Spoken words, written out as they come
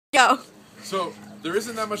Go. So there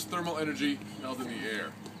isn't that much thermal energy held in the air.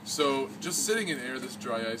 So just sitting in air, this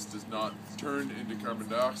dry ice does not turn into carbon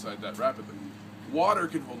dioxide that rapidly. Water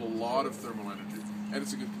can hold a lot of thermal energy, and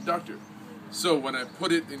it's a good conductor. So when I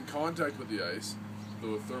put it in contact with the ice,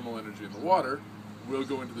 the thermal energy in the water will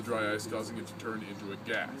go into the dry ice, causing it to turn into a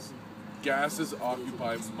gas. Gases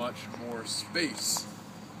occupy much more space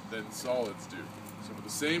than solids do. So with the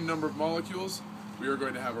same number of molecules, we are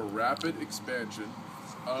going to have a rapid expansion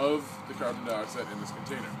of the carbon dioxide in this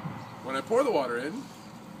container. When I pour the water in,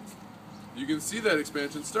 you can see that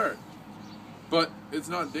expansion start. But it's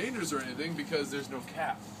not dangerous or anything because there's no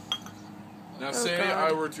cap. Now say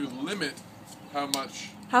I were to limit how much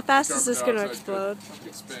How fast is this going to explode?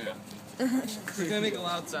 Expand. It's gonna make a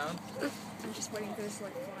loud sound. I'm just waiting for this to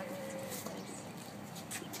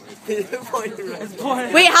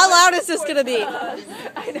Wait, how loud is this going to be?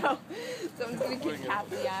 I know. Someone's gonna kick Cap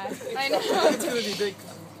in the ass. I know. It's gonna be big.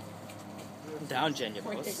 Down, Jenya.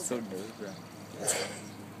 So nerve-wracking.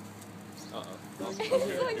 Uh-oh.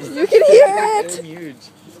 You can hear it. So huge.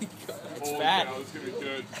 It's Holy fat. cow, this is gonna be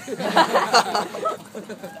good.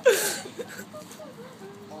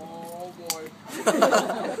 Oh boy.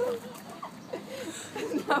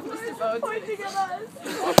 Now Mr. Bo's pointing at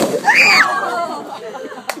us.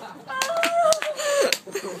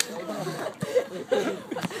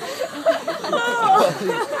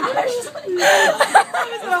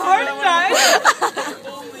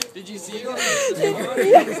 Did you see it?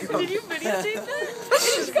 Did you videotape that?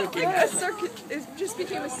 It just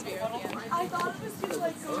became a sphere. Yeah. I thought it was gonna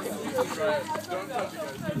like go. Don't touch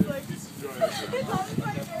it, guys. Piece of joy.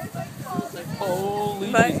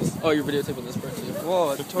 Holy. But- Oh, you're videotaping this part too.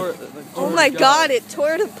 Whoa, it tore it. Oh my god, it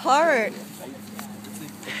tore it apart.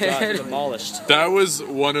 Got demolished. That was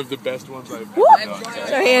one of the best ones I've Whoop. ever done.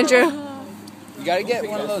 Sorry, Andrew. You gotta get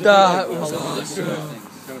one of those.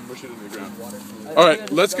 Kind of mush it in the ground. All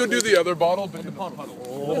right, let's go do the other bottle, but in the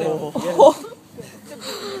puddle.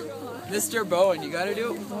 Mr. Bowen, you gotta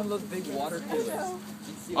do it with one of those big water coolers.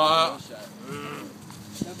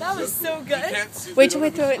 That was so You good. can't see Wait the till we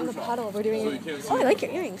other throw it in the control. puddle. We're doing So you it. can't see Oh, I it. like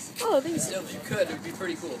your earrings. Oh, thanks. Still, if you could, it'd be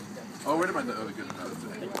pretty cool. Oh, wait a minute. Oh, good.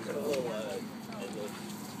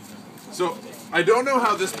 So, I don't know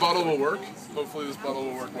how this bottle will work. Hopefully this bottle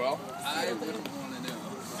will work well. I wouldn't want to know.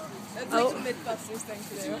 That's like a Mythbusters thing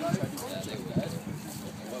to do.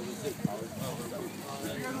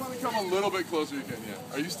 If you guys want to come a little bit closer, you can, yeah.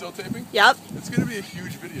 Are you still taping? Yep, It's going to be a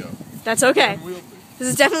huge video. that's okay. Unwieldy. This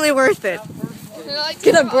is definitely worth it.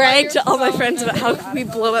 Gonna brag to all my friends about how we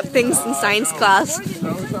blow up things in science class.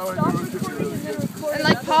 That was how I knew it could be really good. And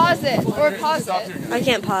like pause it or pause Stop it. here, guys. I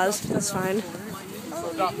can't pause. That's fine.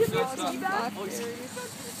 Stop.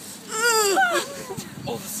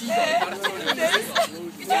 Oh, the seagull.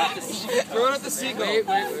 Throw it at the seagull. Wait.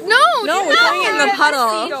 No, we're throwing it in the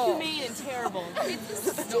puddle. Inhumane and terrible.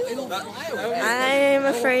 I'm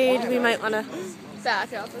afraid we might want to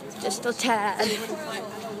Back up. just a tad.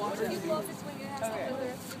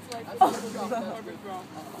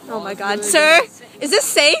 Oh my god, sir, is this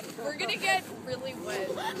safe? We're gonna get really wet.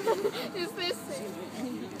 Is this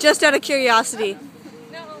safe? Just out of curiosity.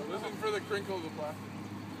 No. Listen for the crinkle of the plastic.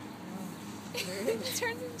 It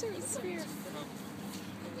turns into a sphere.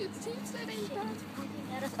 It seems that ain't bad.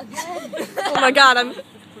 Oh my god, I'm.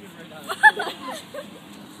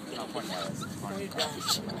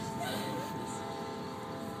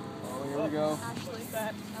 Oh, here we go.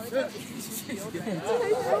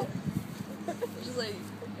 Just like.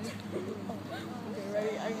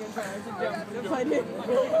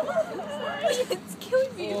 It's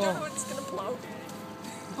killing me. You don't know when it's gonna blow.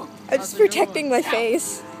 I'm just protecting my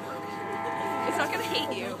face. It's not gonna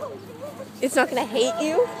hate you. It's not gonna hate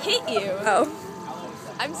you? Hate you. Oh,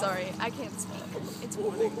 I'm sorry. I can't speak. It's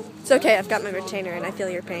morning. it's okay. I've got my retainer and I feel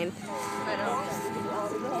your pain. I know.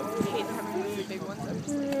 I hate having the big ones. I'm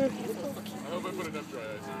just like, I hope I put enough dry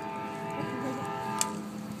ice.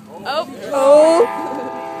 oh. Oh,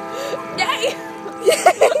 Yay!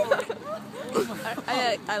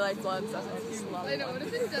 I like blood, so I just love it. I know, what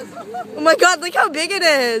if it doesn't? oh my god, look how big it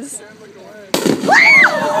is.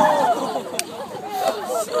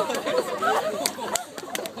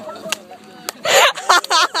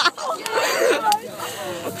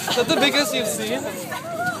 Is that the biggest you've seen?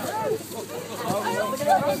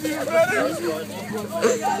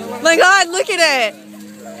 My god, look at it.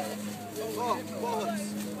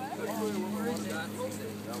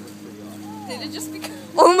 Did it just become...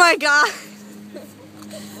 Oh my god.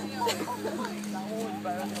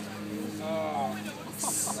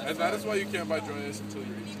 And that is why you can't buy dry ice until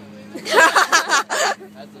you're 18.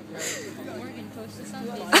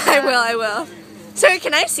 I will. Sorry,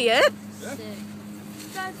 can I see it?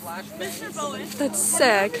 Mr. Bowen, That's sick.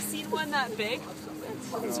 have you ever seen one that big?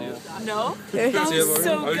 No? Okay. That was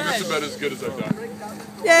so I think that's good. about as good as I've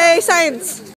done. Yay, science!